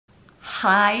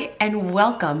Hi, and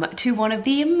welcome to one of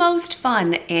the most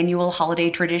fun annual holiday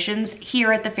traditions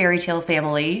here at the Fairy Tale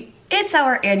family. It's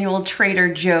our annual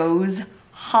Trader Joe's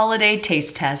holiday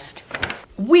taste test.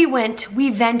 We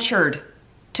ventured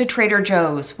to Trader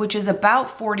Joe's, which is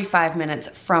about 45 minutes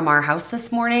from our house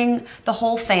this morning. The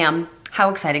whole fam,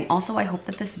 how exciting. Also, I hope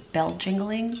that this bell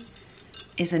jingling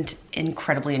isn't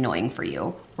incredibly annoying for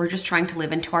you. We're just trying to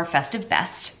live into our festive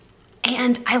best.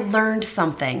 And I learned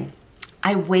something.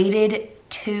 I waited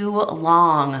too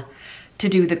long to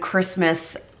do the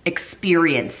Christmas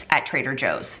experience at Trader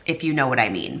Joe's, if you know what I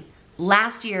mean.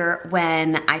 Last year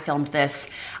when I filmed this,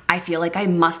 I feel like I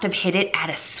must have hit it at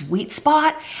a sweet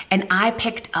spot, and I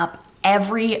picked up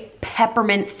every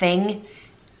peppermint thing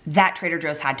that Trader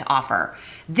Joe's had to offer.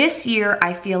 This year,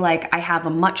 I feel like I have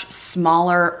a much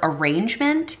smaller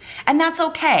arrangement, and that's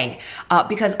okay,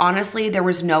 because honestly, there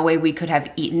was no way we could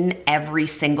have eaten every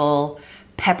single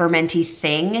pepperminty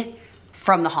thing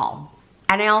from the haul.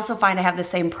 And I also find I have the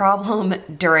same problem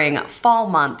during fall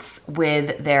months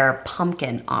with their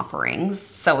pumpkin offerings.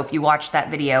 So if you watched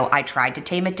that video, I tried to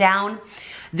tame it down.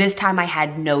 This time I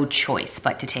had no choice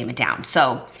but to tame it down.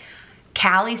 So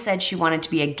Callie said she wanted to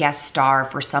be a guest star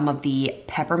for some of the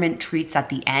peppermint treats at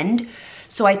the end.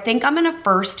 So I think I'm gonna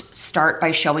first start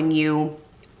by showing you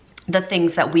the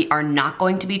things that we are not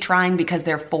going to be trying because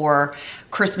they're for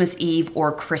Christmas Eve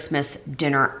or Christmas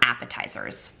dinner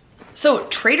appetizers. So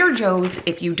Trader Joe's,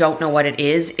 if you don't know what it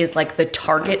is like the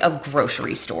Target of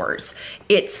grocery stores.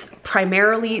 It's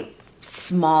primarily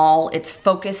small. It's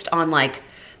focused on like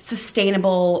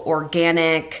sustainable,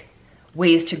 organic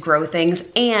ways to grow things,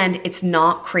 and it's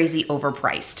not crazy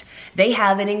overpriced. They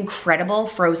have an incredible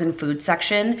frozen food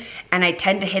section, and I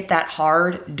tend to hit that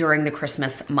hard during the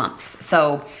Christmas months.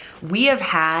 So we have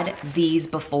had these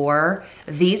before.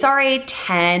 These are a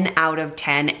 10 out of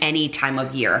 10 any time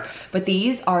of year, but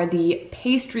these are the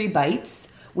pastry bites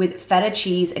with feta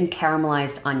cheese and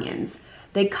caramelized onions.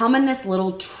 They come in this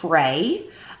little tray,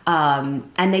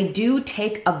 and they do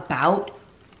take about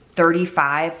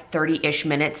 30-ish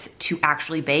minutes to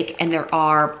actually bake, and there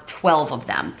are 12 of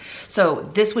them.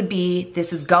 So this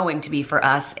is going to be for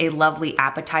us a lovely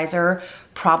appetizer,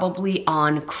 probably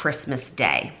on Christmas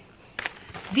Day.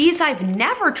 These I've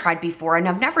never tried before, and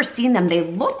I've never seen them. They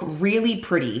look really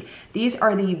pretty. These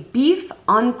are the beef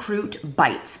en croûte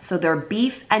bites. So they're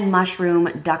beef and mushroom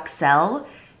duxelle.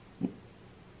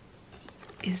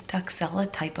 Is duxelle a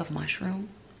type of mushroom?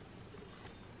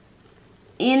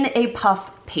 In a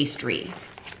puff pastry.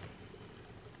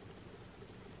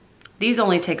 These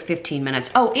only take 15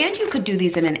 minutes. Oh, and you could do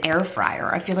these in an air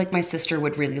fryer. I feel like my sister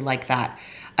would really like that.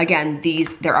 Again,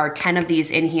 there are 10 of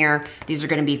these in here. These are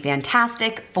gonna be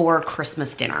fantastic for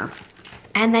Christmas dinner.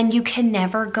 And then you can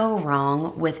never go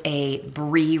wrong with a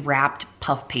brie wrapped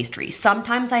puff pastry.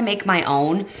 Sometimes I make my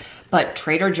own, but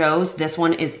Trader Joe's, this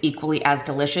one is equally as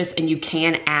delicious, and you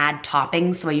can add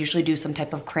toppings. So I usually do some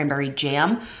type of cranberry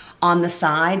jam on the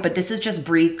side, but this is just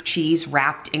brie cheese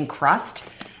wrapped in crust.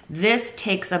 This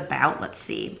takes about,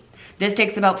 this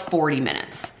takes about 40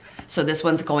 minutes. So this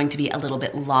one's going to be a little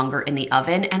bit longer in the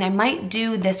oven, and I might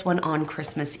do this one on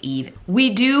Christmas Eve.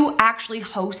 We do actually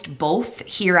host both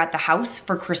here at the house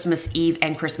for Christmas Eve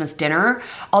and Christmas dinner.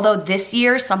 Although this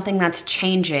year, something that's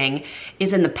changing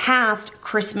is in the past,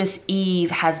 Christmas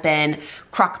Eve has been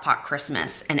crock-pot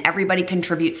Christmas, and everybody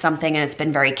contributes something, and it's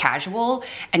been very casual,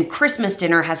 and Christmas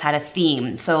dinner has had a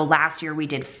theme. So last year we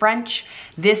did French.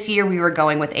 This year we were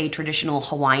going with a traditional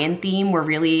Hawaiian theme. We're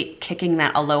really kicking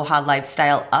that aloha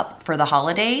lifestyle up for the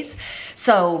holidays.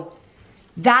 So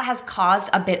that has caused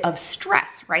a bit of stress,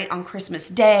 right? On Christmas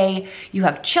Day, you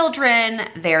have children,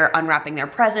 they're unwrapping their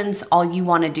presents. All you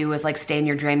wanna do is like stay in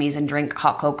your jammies and drink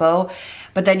hot cocoa,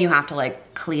 but then you have to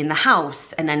like clean the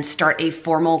house and then start a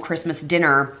formal Christmas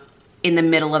dinner in the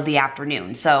middle of the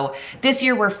afternoon. So this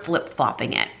year we're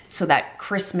flip-flopping it so that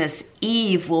Christmas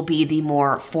Eve will be the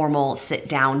more formal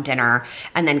sit-down dinner,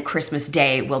 and then Christmas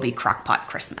Day will be crock-pot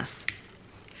Christmas.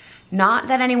 Not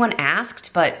that anyone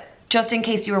asked, but just in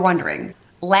case you were wondering.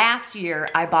 Last year,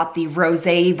 I bought the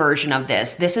rosé version of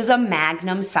this. This is a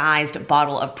magnum-sized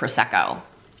bottle of Prosecco.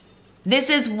 This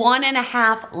is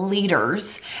 1.5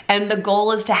 liters, and the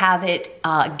goal is to have it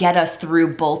get us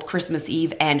through both Christmas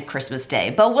Eve and Christmas Day.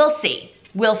 But we'll see.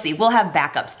 We'll see. We'll have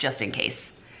backups just in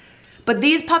case. But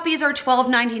these puppies are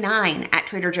 $12.99 at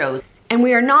Trader Joe's. And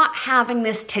we are not having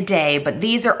this today, but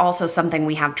these are also something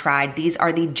we have tried. These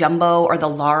are the jumbo or the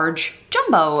large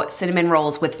jumbo cinnamon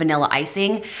rolls with vanilla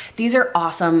icing. These are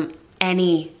awesome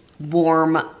any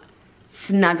warm,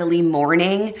 snuggly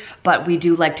morning, but we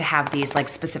do like to have these like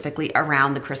specifically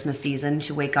around the Christmas season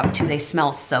to wake up to. They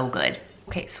smell so good.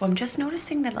 Okay, so I'm just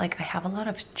noticing that like I have a lot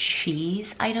of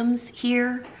cheese items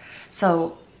here.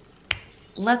 So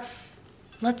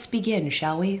let's begin,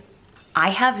 shall we?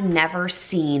 I have never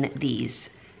seen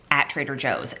these at Trader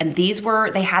Joe's. And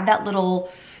they had that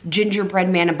little gingerbread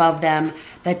man above them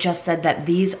that just said that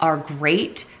these are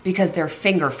great because they're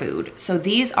finger food. So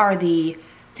these are the,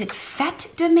 is it fete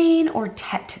de main or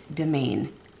tete de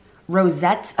main?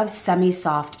 Rosettes of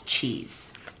semi-soft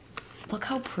cheese. Look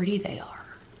how pretty they are.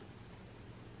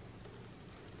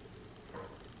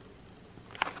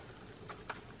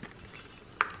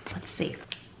 Let's see.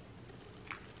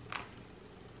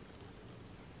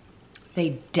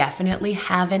 They definitely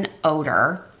have an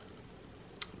odor,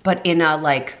 but in a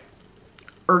like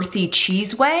earthy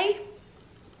cheese way.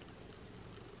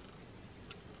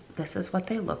 This is what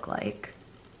they look like.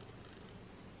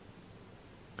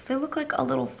 They look like a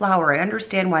little flower. I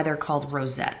understand why they're called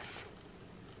rosettes.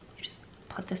 You just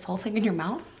put this whole thing in your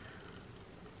mouth.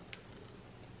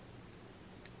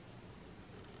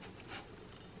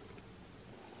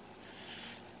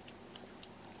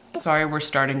 Sorry, we're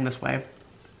starting this way.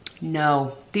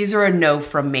 No, these are a no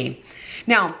from me.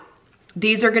 Now,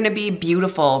 these are gonna be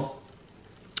beautiful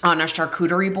on a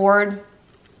charcuterie board.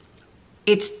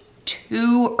 It's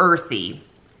too earthy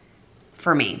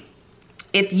for me.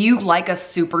 If you like a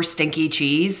super stinky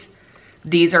cheese,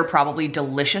 these are probably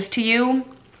delicious to you.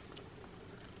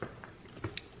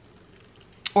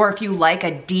 Or if you like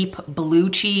a deep blue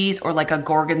cheese or like a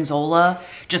gorgonzola,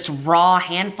 just raw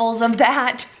handfuls of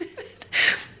that,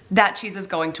 that cheese is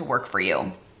going to work for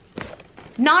you.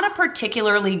 Not a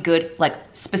particularly good, like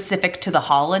specific to the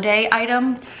holiday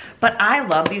item, but I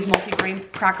love these multi-grain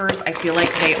crackers. I feel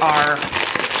like they are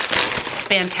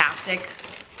fantastic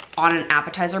on an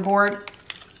appetizer board.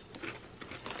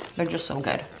 They're just so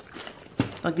good.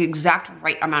 Like the exact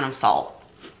right amount of salt.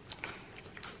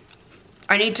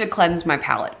 I need to cleanse my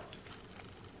palate.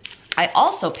 I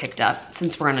also picked up,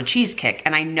 since we're on a cheese kick,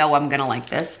 and I know I'm gonna like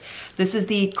this, this is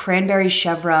the cranberry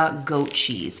chèvre goat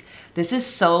cheese. This is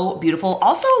so beautiful.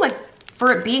 Also, like,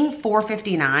 for it being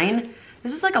 $4.59,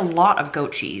 this is like a lot of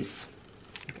goat cheese.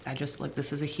 I just, like,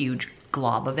 this is a huge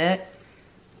glob of it.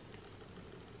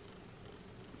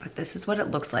 But this is what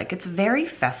it looks like. It's very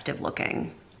festive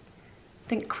looking. I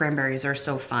think cranberries are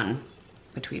so fun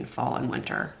between fall and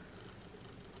winter.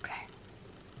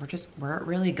 Okay, we're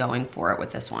really going for it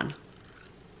with this one.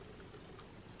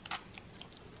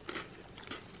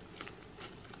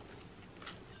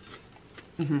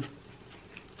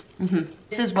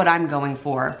 This is what I'm going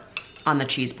for on the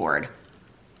cheese board.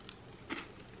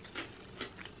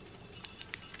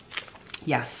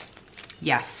 Yes,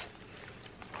 yes.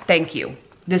 Thank you.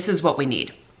 This is what we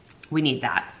need. We need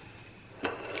that.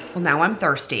 Well, now I'm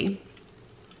thirsty.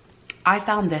 I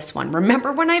found this one.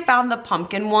 Remember when I found the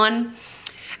pumpkin one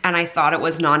and I thought it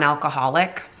was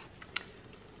non-alcoholic?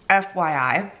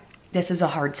 FYI, this is a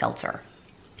hard seltzer.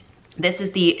 This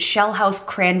is the Shell House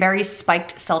Cranberry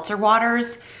Spiked Seltzer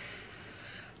Waters.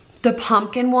 The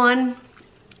pumpkin one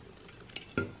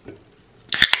was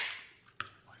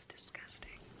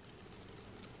disgusting.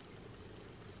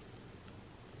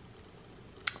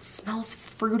 It smells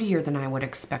fruitier than I would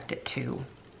expect it to.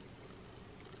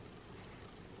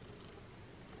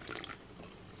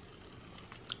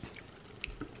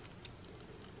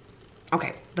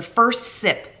 Okay, the first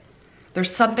sip, there's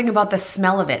something about the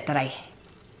smell of it that I hate.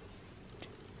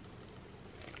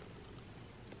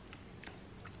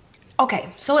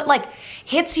 Okay, so it like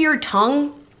hits your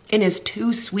tongue and is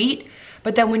too sweet,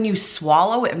 but then when you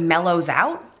swallow, it mellows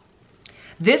out.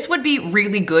 This would be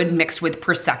really good mixed with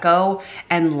Prosecco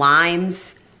and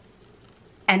limes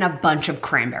and a bunch of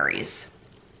cranberries.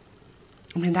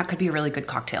 I mean, that could be a really good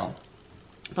cocktail.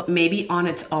 But maybe on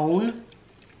its own,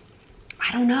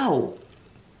 I don't know.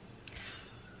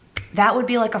 That would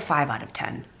be like a 5 out of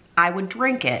 10. I would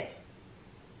drink it,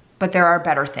 but there are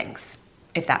better things,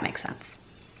 if that makes sense.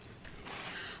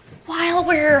 While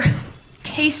we're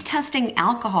taste testing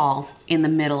alcohol in the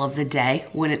middle of the day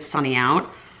when it's sunny out,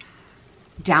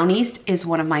 Down East is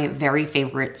one of my very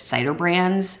favorite cider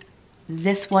brands.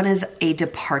 This one is a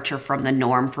departure from the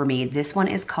norm for me. This one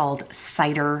is called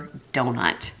Cider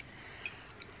Donut.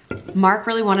 Mark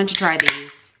really wanted to try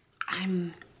these.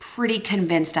 I'm pretty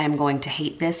convinced I'm going to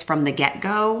hate this from the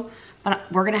get-go, but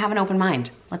we're gonna have an open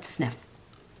mind. Let's sniff.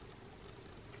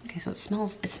 Okay, so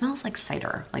it smells like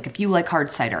cider. Like if you like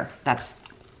hard cider, that's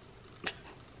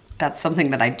something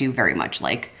that I do very much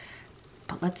like.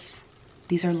 But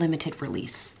these are limited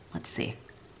release. Let's see.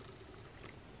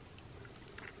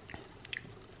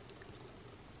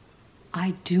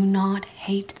 I do not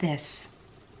hate this.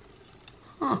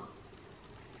 Huh.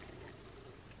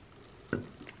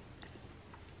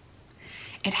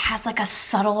 It has like a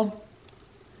subtle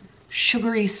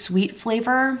sugary sweet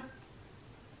flavor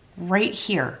right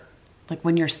here, like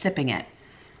when you're sipping it.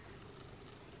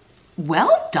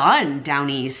 Well done, Down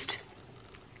East.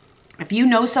 If you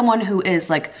know someone who is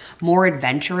like more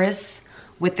adventurous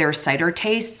with their cider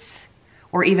tastes,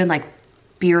 or even like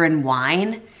beer and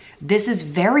wine, this is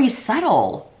very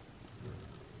subtle.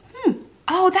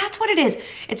 Oh, that's what it is.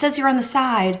 It says here on the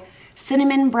side,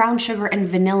 cinnamon, brown sugar, and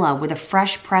vanilla with a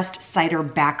fresh pressed cider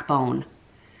backbone.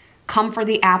 Come for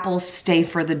the apples, stay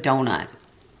for the donut.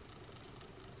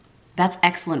 That's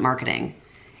excellent marketing.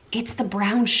 It's the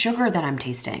brown sugar that I'm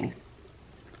tasting.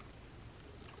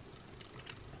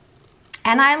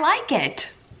 And I like it.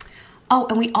 Oh,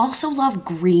 and we also love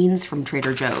greens from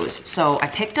Trader Joe's. So I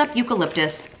picked up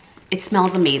eucalyptus. It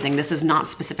smells amazing. This is not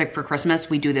specific for Christmas.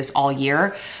 We do this all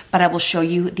year, but I will show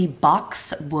you the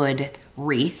boxwood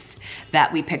wreath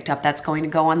that we picked up that's going to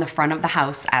go on the front of the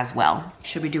house as well.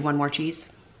 Should we do one more cheese?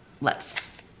 Let's.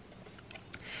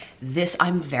 This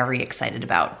I'm very excited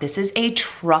about. This is a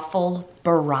truffle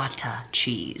burrata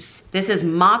cheese. This is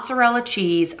mozzarella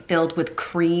cheese filled with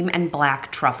cream and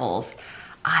black truffles.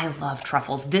 I love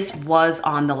truffles. This was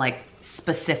on the like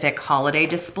specific holiday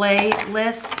display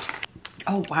list.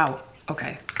 Oh, wow.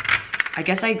 Okay. I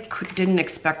guess I didn't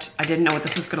know what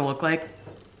this is gonna look like.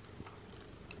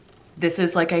 This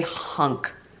is like a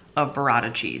hunk of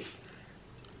burrata cheese.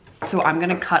 So I'm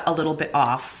gonna cut a little bit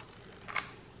off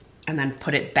and then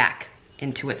put it back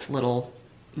into its little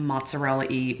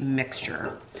mozzarella-y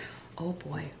mixture. Oh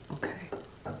boy, okay.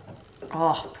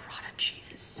 Oh, burrata cheese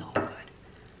is so good.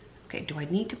 Okay, do I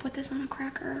need to put this on a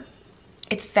cracker?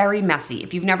 It's very messy.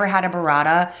 If you've never had a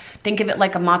burrata, think of it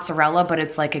like a mozzarella, but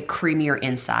it's like a creamier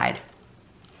inside.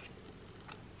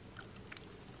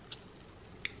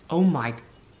 Oh my.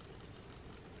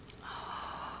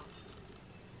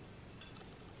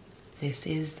 This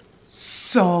is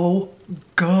so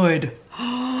good.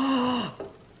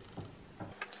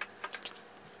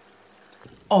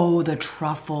 Oh, the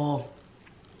truffle.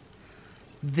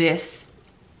 This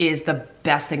is the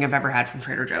best thing I've ever had from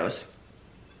Trader Joe's.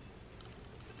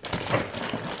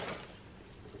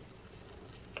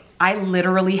 I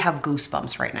literally have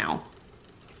goosebumps right now.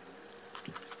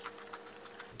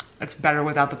 It's better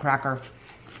without the cracker.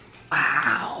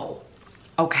 Wow.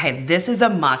 Okay, this is a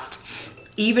must.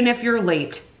 Even if you're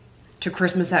late to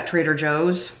Christmas at Trader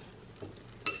Joe's,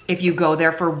 if you go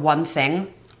there for one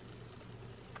thing,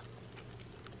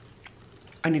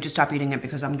 I need to stop eating it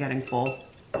because I'm getting full.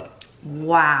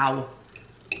 Wow.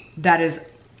 That is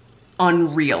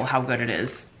unreal how good it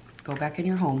is. Go back in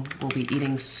your home. We'll be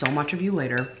eating so much of you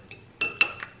later.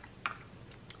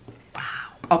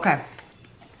 Okay,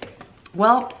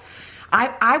 well,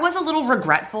 I was a little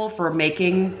regretful for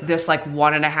making this like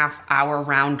 1.5 hour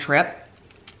round trip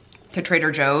to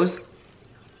Trader Joe's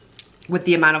with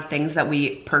the amount of things that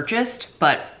we purchased,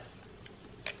 but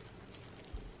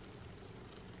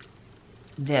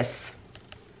this,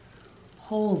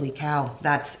 holy cow,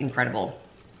 that's incredible.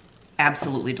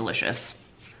 Absolutely delicious.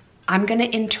 I'm gonna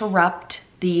interrupt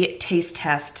the taste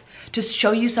test to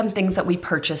show you some things that we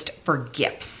purchased for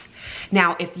gifts.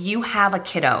 Now, if you have a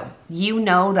kiddo, you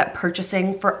know that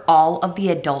purchasing for all of the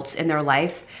adults in their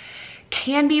life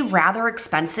can be rather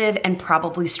expensive and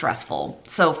probably stressful.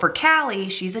 So for Callie,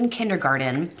 she's in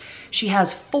kindergarten. She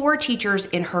has 4 teachers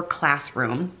in her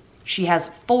classroom. She has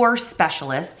 4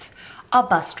 specialists, a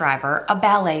bus driver, a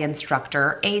ballet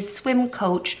instructor, a swim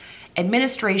coach,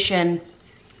 administration.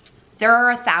 There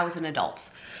are 1,000 adults.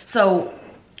 So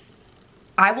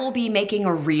I will be making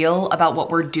a reel about what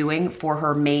we're doing for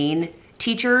her main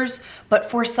teachers,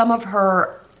 but for some of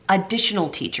her additional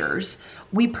teachers,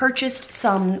 we purchased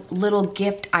some little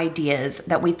gift ideas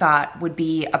that we thought would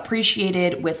be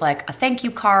appreciated with like a thank you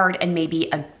card and maybe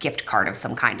a gift card of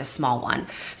some kind, a small one.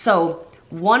 So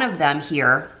one of them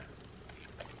here,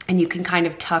 and you can kind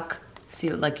of tuck, see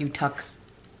like you tuck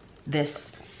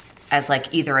this as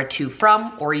like either a to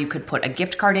from, or you could put a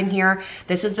gift card in here.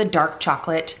 This is the dark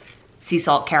chocolate sea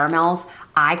salt caramels.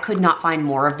 I could not find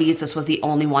more of these. This was the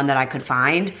only one that I could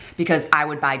find because I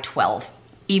would buy 12,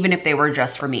 even if they were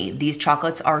just for me. These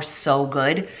chocolates are so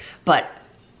good, but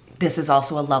this is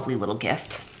also a lovely little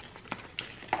gift.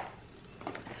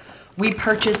 We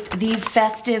purchased the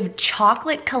festive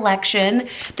chocolate collection.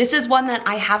 This is one that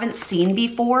I haven't seen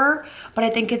before, but I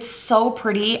think it's so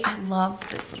pretty. I love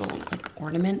this little like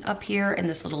ornament up here and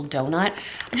this little donut.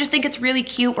 I just think it's really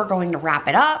cute. We're going to wrap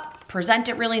it up, present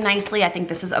it really nicely. I think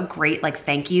this is a great like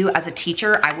thank you. As a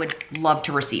teacher, I would love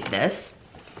to receive this.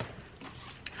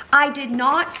 I did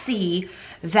not see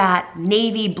that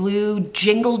navy blue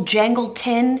jingle jangle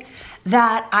tin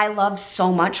that I love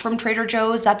so much from Trader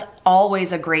Joe's. That's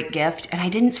always a great gift. And I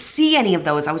didn't see any of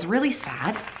those. I was really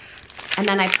sad. And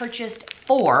then I purchased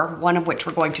 4, one of which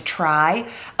we're going to try,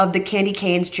 of the Candy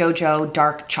Canes JoJo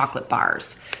dark chocolate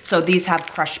bars. So these have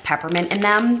crushed peppermint in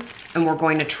them, and we're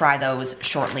going to try those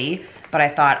shortly. But I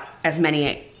thought as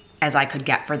many as I could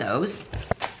get for those.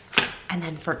 And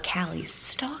then for Callie's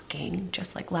stocking,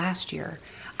 just like last year,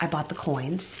 I bought the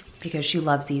coins because she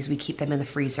loves these. We keep them in the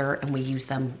freezer and we use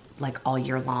them like all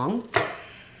year long.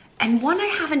 And one I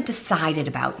haven't decided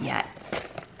about yet.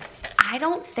 I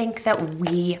don't think that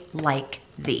we like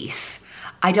these.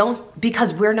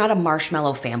 Because we're not a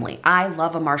marshmallow family. I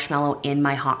love a marshmallow in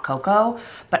my hot cocoa,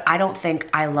 but I don't think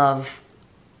I love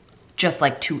just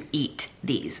like to eat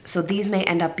these. So these may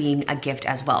end up being a gift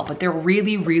as well, but they're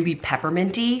really, really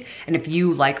pepperminty. And if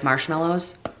you like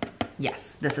marshmallows,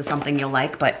 yes, this is something you'll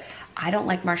like, but I don't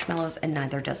like marshmallows and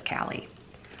neither does Callie.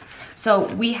 So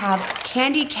we have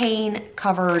candy cane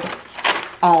covered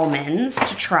almonds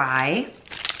to try,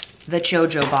 the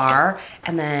JoJo bar,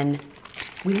 and then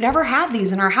we've never had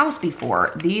these in our house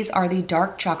before. These are the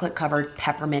dark chocolate covered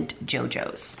peppermint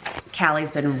JoJo's.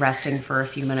 Callie's been resting for a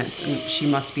few minutes and she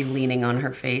must be leaning on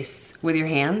her face. With your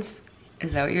hands?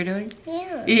 Is that what you're doing?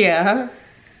 Yeah. Yeah?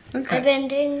 Okay. I've been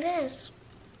doing this.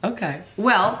 Okay.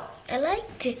 Well, I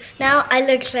like to. Now I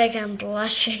look like I'm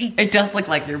blushing. it does look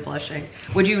like you're blushing.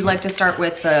 Would you like to start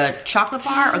with the chocolate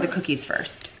bar or the cookies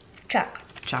first?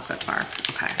 Chocolate bar,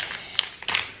 okay.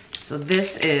 So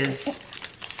this is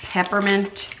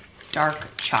peppermint dark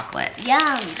chocolate.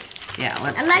 Yum. Yeah,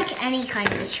 let's I like any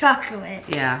kind of chocolate.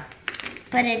 Yeah.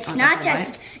 But it's not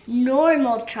just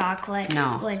normal chocolate.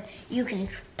 No. When you can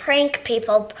prank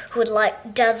people who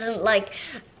doesn't like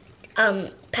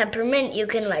peppermint, you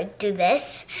can like do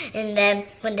this, and then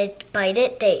when they bite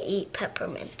it, they eat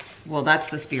peppermint. Well, that's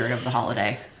the spirit of the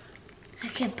holiday. I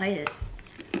can't bite it.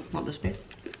 Want this big?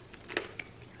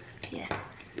 Yeah.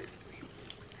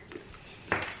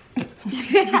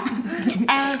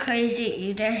 I'm a crazy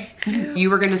eater. You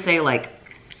were gonna say like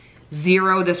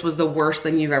 0, this was the worst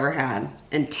thing you've ever had,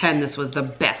 and 10, this was the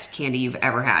best candy you've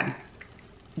ever had.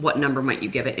 What number might you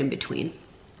give it in between?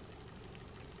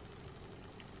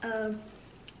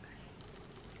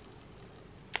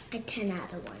 A 10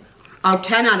 out of 1. Oh,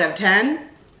 10 out of 10?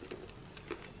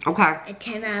 Okay. A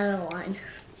 10 out of 1.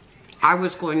 I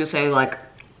was going to say like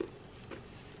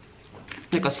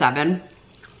a 7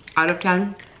 out of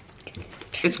 10.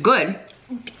 It's good.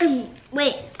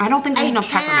 Wait. I don't think there's enough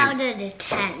peppermint. 10 out of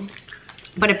 10.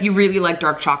 But if you really like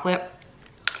dark chocolate,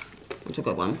 it's a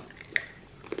good one.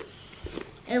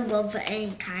 I love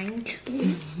any kind.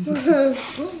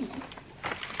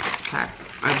 Okay.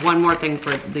 I have one more thing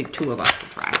for the 2 of us to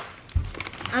try.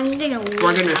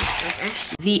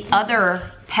 The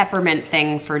other peppermint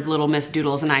thing for little Miss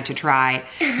Doodles and I to try,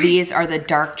 these are the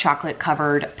dark chocolate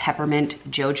covered peppermint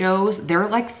JoJo's. They're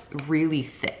like really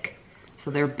thick, so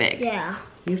they're big. Yeah.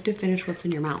 You have to finish what's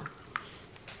in your mouth.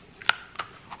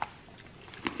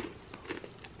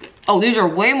 Oh, these are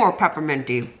way more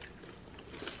pepperminty.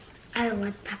 I don't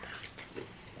like peppermint.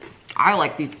 I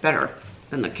like these better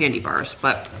than the candy bars,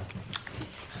 but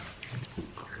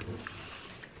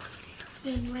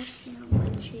I'm resting on my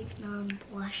cheek, now I'm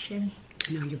blushing.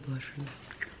 now you're blushing.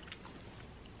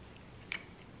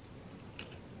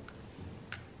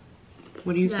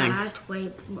 What do you think? That's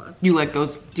way more. You like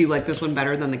those? Do you like this one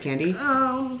better than the candy?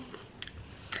 I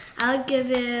would give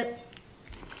it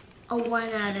a 1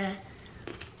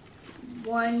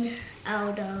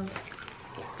 out of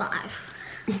 5.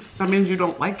 That means you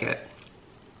don't like it.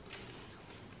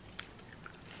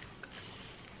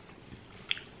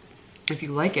 If you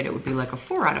like it, it would be like a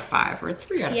 4 out of 5 or a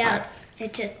 3 out of 5. Yeah,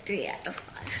 it's a 3 out of 5.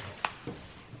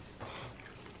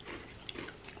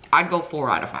 I'd go 4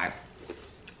 out of 5.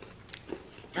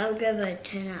 I'll give it a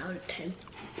 10 out of 10.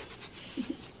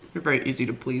 You're very easy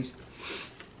to please.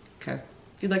 Okay.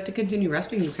 If you'd like to continue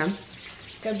resting, you can.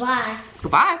 Goodbye.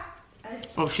 Goodbye.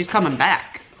 Oh, she's coming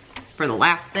back for the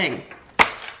last thing.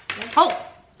 Oh!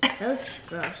 Those are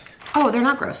gross. Oh, they're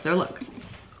not gross. They're look.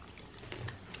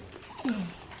 Do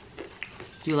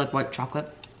you like white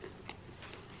chocolate?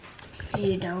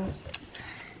 You don't.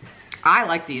 I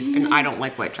like these, and I don't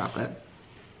like white chocolate.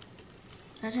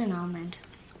 That's an almond.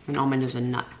 An almond is a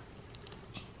nut.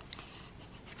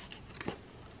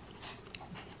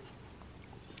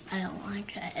 I don't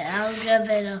like it. I'll give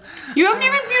it a... You didn't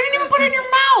even put it in your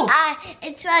mouth!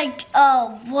 It's like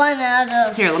 1 out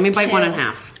of... Here, let me bite 2. 1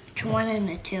 1/2. It's 1 and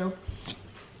a 2.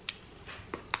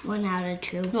 1 out of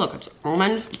 2. Look, it's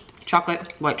almond,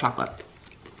 chocolate, white chocolate.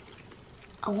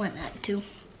 A 1 out of 2.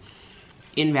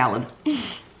 Invalid.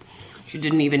 She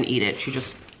didn't even eat it. She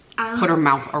just put her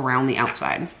mouth around the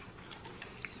outside.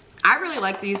 I really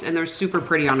like these, and they're super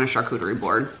pretty on a charcuterie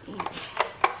board.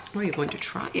 Oh, you're going to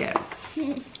try it?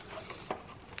 Yeah,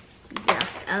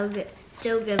 I'll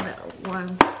still give it a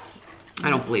 1. I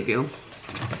don't believe you.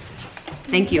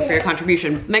 Thank you for your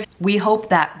contribution. We hope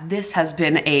that this has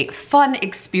been a fun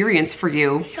experience for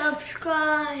you.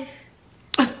 Subscribe.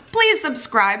 Please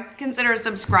subscribe. Consider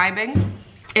subscribing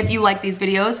if you like these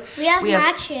videos. We have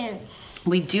matching.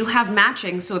 We do have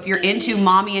matching, so if you're into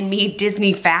Mommy and Me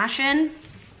Disney fashion,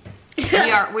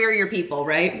 we're your people,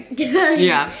 right?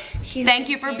 Yeah. Thank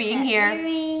you for being here.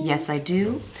 Yes, I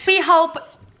do. We hope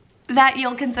that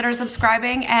you'll consider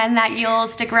subscribing and that you'll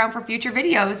stick around for future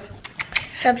videos.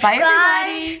 Subscribe. Bye,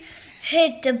 everybody.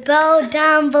 Hit the bell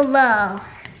down below.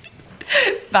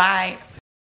 Bye.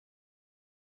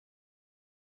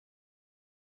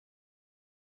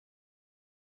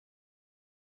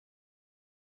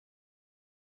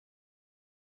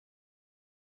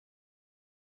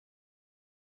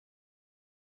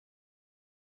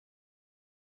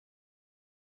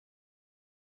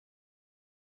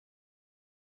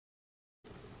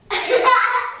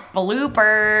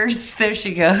 Bloopers. There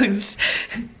she goes.